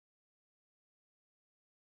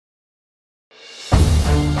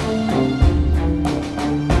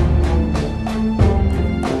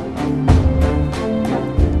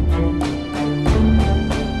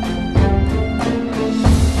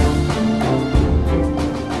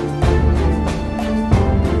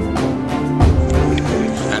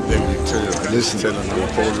This is telling the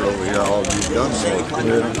reporter over here all you've done for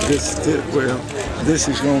this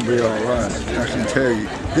is going to be all right. I can tell you,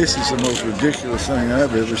 this is the most ridiculous thing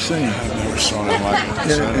I've ever seen. I've never seen it like that,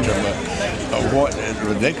 Senator. What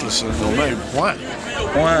ridiculous is for me? Why?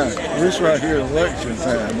 Why? This right here is election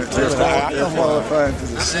time. They're qualifying for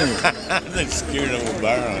the Senate. They scared of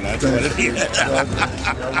Barron. That's what it is.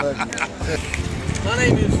 My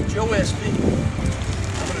name is Joe Espy.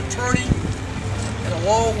 I'm an attorney, and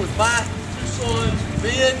along with my sons,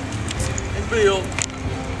 Ben and Bill,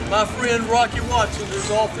 and my friend Rocky Watson,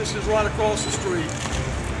 whose office is right across the street,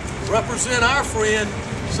 represent our friend,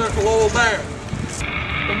 Senator Lowell Barron.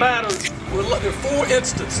 The matter, there are 4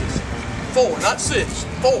 instances. 4, not 6,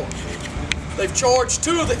 4. They've charged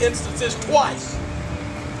 2 of the instances twice.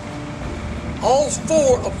 All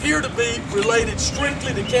 4 appear to be related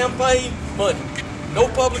strictly to campaign money. No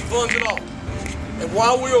public funds at all. And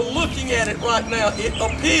while we are looking at it right now, it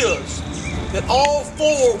appears that all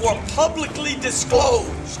 4 were publicly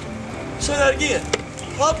disclosed. Say that again,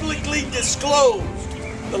 publicly disclosed.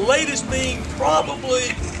 The latest being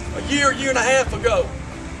probably a year and a half ago.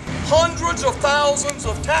 Hundreds of thousands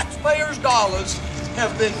of taxpayers' dollars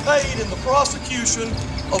have been paid in the prosecution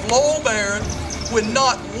of Lowell Barron when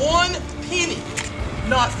not one penny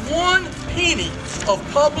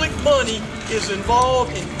of public money is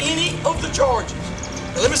involved in any of the charges.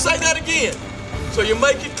 Now, let me say that again so you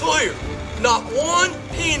make it clear. Not one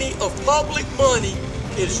penny of public money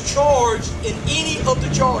is charged in any of the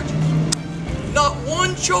charges. Not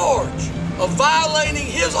one charge of violating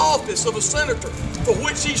his office of a senator, for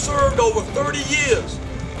which he served over 30 years,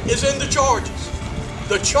 is in the charges.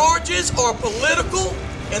 The charges are political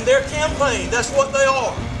and their campaign. That's what they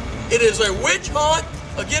are. It is a witch hunt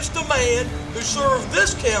against a man who served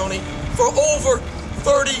this county for over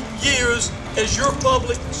 30 years as your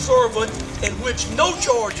public servant, in which no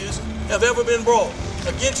charges have ever been brought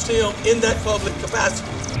against him in that public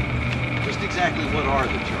capacity. Just exactly what are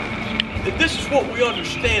the charges? This is what we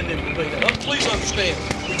understand them to be. Now, please understand,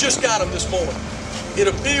 we just got them this morning. It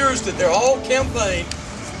appears that they're all campaign.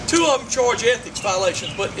 2 of them charge ethics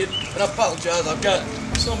violations, but and I apologize, I've got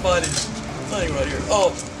somebody's thing right here.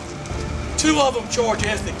 2 of them charge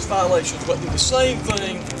ethics violations, but they're the same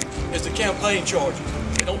thing as the campaign charges.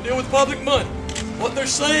 They don't deal with public money. What they're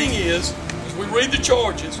saying is, as we read the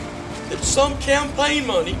charges, that some campaign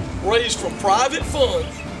money raised from private funds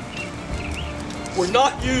were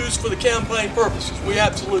not used for the campaign purposes. We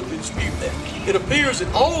absolutely dispute that. It appears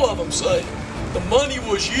that all of them say the money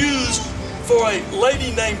was used for a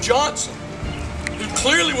lady named Johnson, who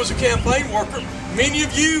clearly was a campaign worker. Many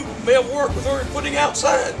of you may have worked with her in putting out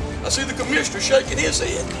signs. I see the commissioner shaking his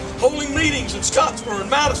head, holding meetings in Scottsboro and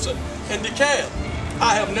Madison and DeKalb.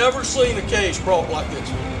 I have never seen a case brought like this.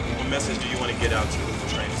 What message do you want to get out to the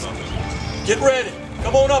training officers? Get ready.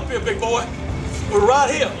 Come on up here, big boy. We're right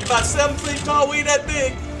here. You're about 7 feet tall. We ain't that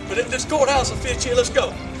big, but this courthouse will fit you. Let's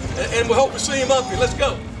go. And we hope to see him up here. Let's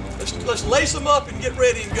go. Let's lace him up and get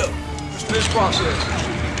ready and go. Let's do this process.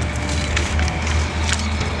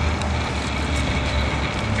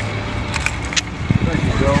 Thank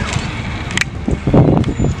you, Joe.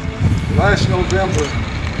 Last November,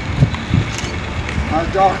 my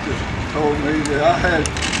doctor told me that I had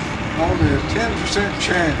only a 10%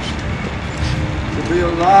 chance to be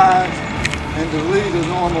alive and to lead a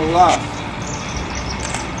normal life.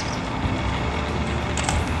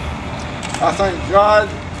 I thank God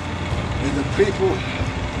and the people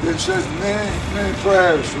that said many, many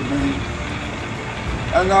prayers for me.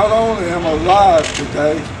 And not only am I alive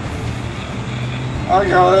today, I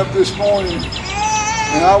got up this morning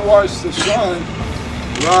and I watched the sun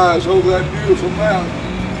rise over that beautiful mountain.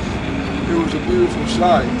 It was a beautiful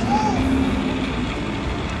sight.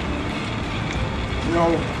 You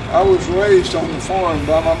know, I was raised on the farm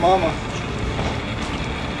by my mama.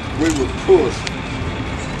 We were poor.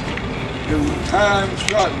 There were times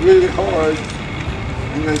got really hard,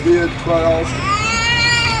 and they did quite often.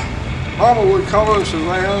 Mama would call us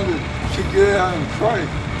around and she'd get out and pray.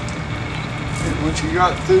 And when she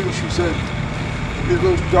got through, she said, "It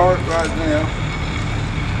looks dark right now,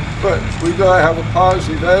 but we gotta have a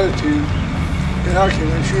positive attitude, and I can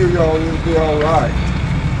assure y'all it'll be all right."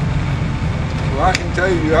 Well, I can tell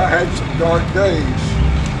you, I had some dark days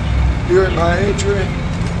during my injury,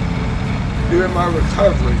 during my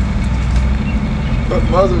recovery, but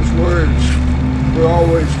Mother's words were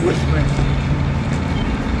always with me.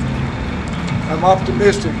 I'm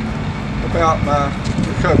optimistic about my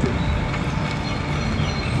recovery.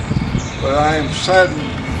 But I am saddened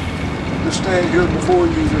to stand here before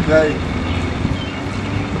you today,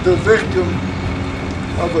 the victim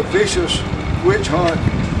of a vicious witch hunt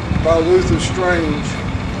by Luther Strange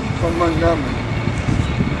from Montgomery.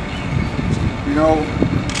 You know,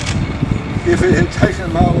 if it had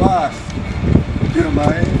taken my life in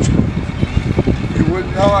my age, it would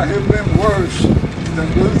not have been worse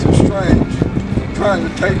than Luther Strange trying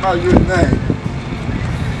to take my good name.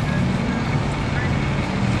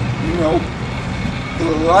 You know,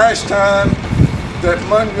 the last time that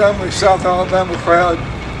Montgomery, South Alabama crowd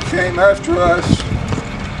came after us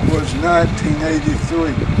was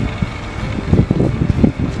 1983.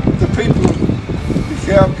 The people of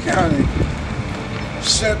DeKalb County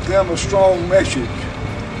sent them a strong message.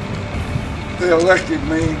 They elected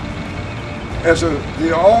me as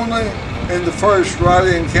the only and the first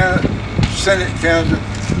write-in Senate candidate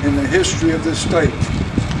in the history of this state.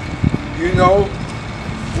 You know,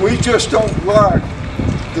 we just don't like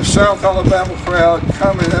the South Alabama crowd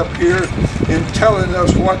coming up here and telling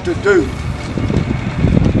us what to do.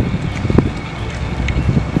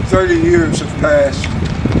 30 years have passed.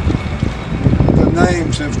 The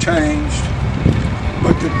names have changed,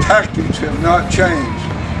 but the tactics have not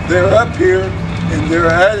changed. They're up here and they're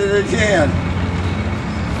at it again.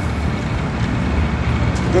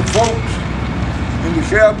 But folks in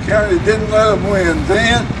DeKalb County didn't let them win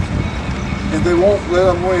then, and they won't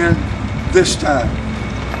let them win this time.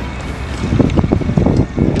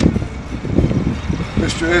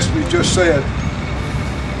 Mr. Espy just said,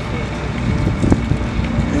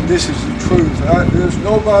 and this is the truth, there's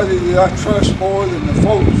nobody that I trust more than the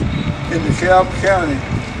folks in DeKalb County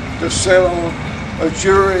to sit on a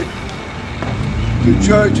jury to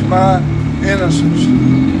judge my innocence,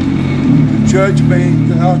 to judge me,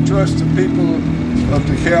 than I trust the people of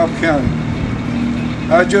DeKalb County.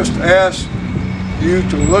 I just ask you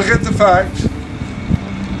to look at the facts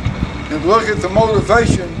and look at the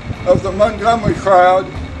motivation of the Montgomery crowd,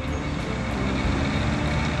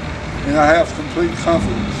 and I have complete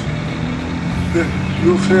confidence that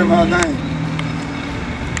you'll clear my name.